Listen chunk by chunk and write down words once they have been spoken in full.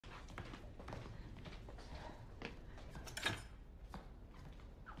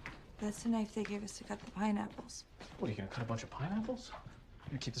That's the knife they gave us to cut the pineapples. What, are you gonna cut a bunch of pineapples? I'm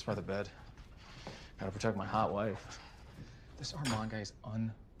gonna keep this by the bed. Gotta protect my hot wife. This Armand guy is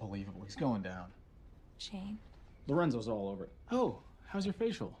unbelievable. He's going down. Shane? Lorenzo's all over it. Oh, how's your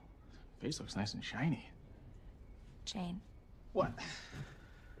facial? Face looks nice and shiny. Shane. What?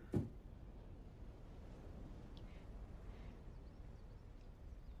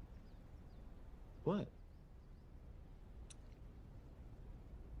 What?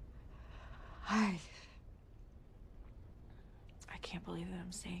 I can't believe that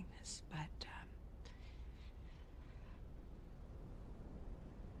I'm saying this, but,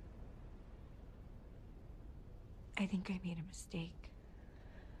 I think I made a mistake.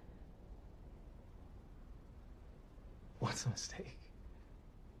 What's a mistake?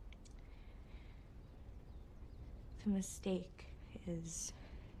 The mistake is...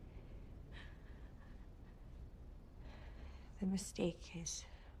 The mistake is...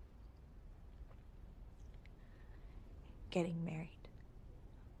 getting married.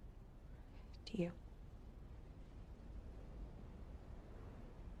 To you.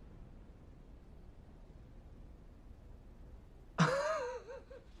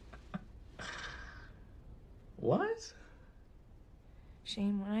 What?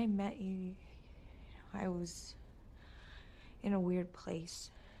 Shane, when I met you, I was in a weird place.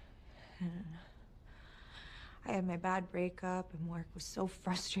 And I had my bad breakup and work was so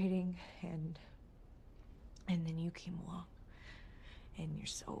frustrating, and then you came along. And you're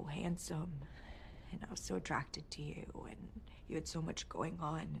so handsome, and I was so attracted to you, and you had so much going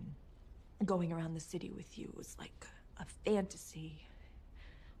on, and going around the city with you was like a fantasy.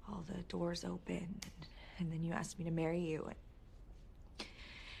 All the doors open, and then you asked me to marry you.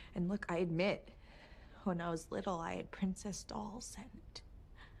 And look, I admit, when I was little, I had princess dolls, and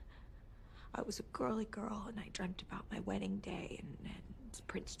I was a girly girl, and I dreamt about my wedding day, and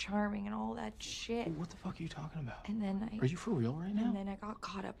Prince Charming and all that shit. What the fuck are you talking about? And then Are you for real right now? And then I got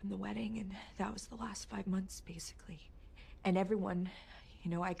caught up in the wedding, and that was the last 5 months, basically. And everyone,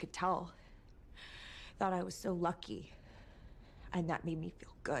 you know, I could tell, thought I was so lucky. And that made me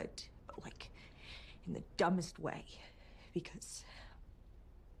feel good, but like, in the dumbest way, because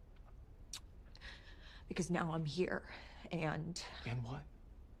now I'm here, and... And what?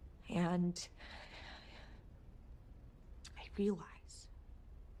 And I realize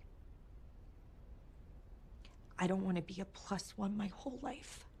I don't want to be a +1 my whole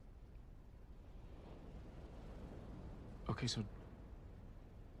life. Okay, so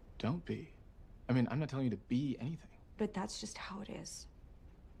don't be. I mean, I'm not telling you to be anything. But that's just how it is.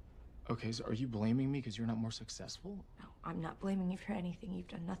 Okay, so are you blaming me because you're not more successful? No, I'm not blaming you for anything. You've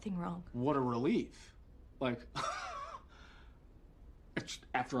done nothing wrong. What a relief. Like,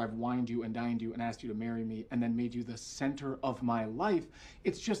 after I've wined you and dined you and asked you to marry me and then made you the center of my life,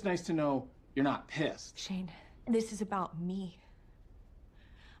 it's just nice to know you're not pissed. Shane, this is about me.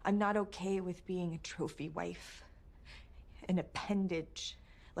 I'm not okay with being a trophy wife, an appendage,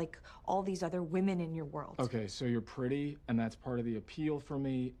 like all these other women in your world. Okay, so you're pretty, and that's part of the appeal for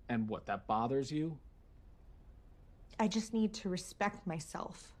me, and what, that bothers you? I just need to respect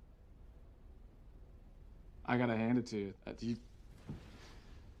myself. I gotta hand it to you.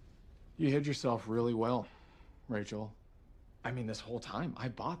 You hid yourself really well, Rachel. I mean, this whole time, I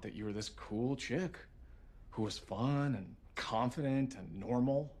bought that you were this cool chick who was fun and confident and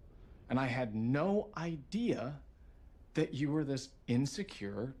normal, and I had no idea that you were this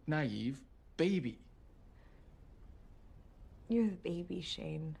insecure, naive baby. You're the baby,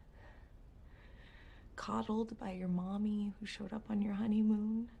 Shane. Coddled by your mommy who showed up on your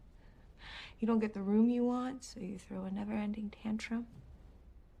honeymoon. You don't get the room you want, so you throw a never-ending tantrum.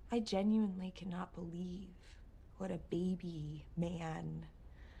 I genuinely cannot believe what a baby man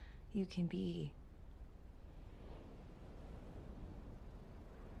you can be.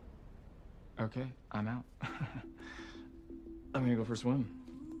 Okay, I'm out. I'm gonna go for a swim.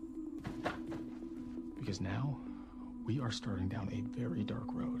 Because now, we are starting down a very dark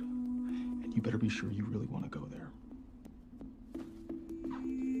road. And you better be sure you really want to go there.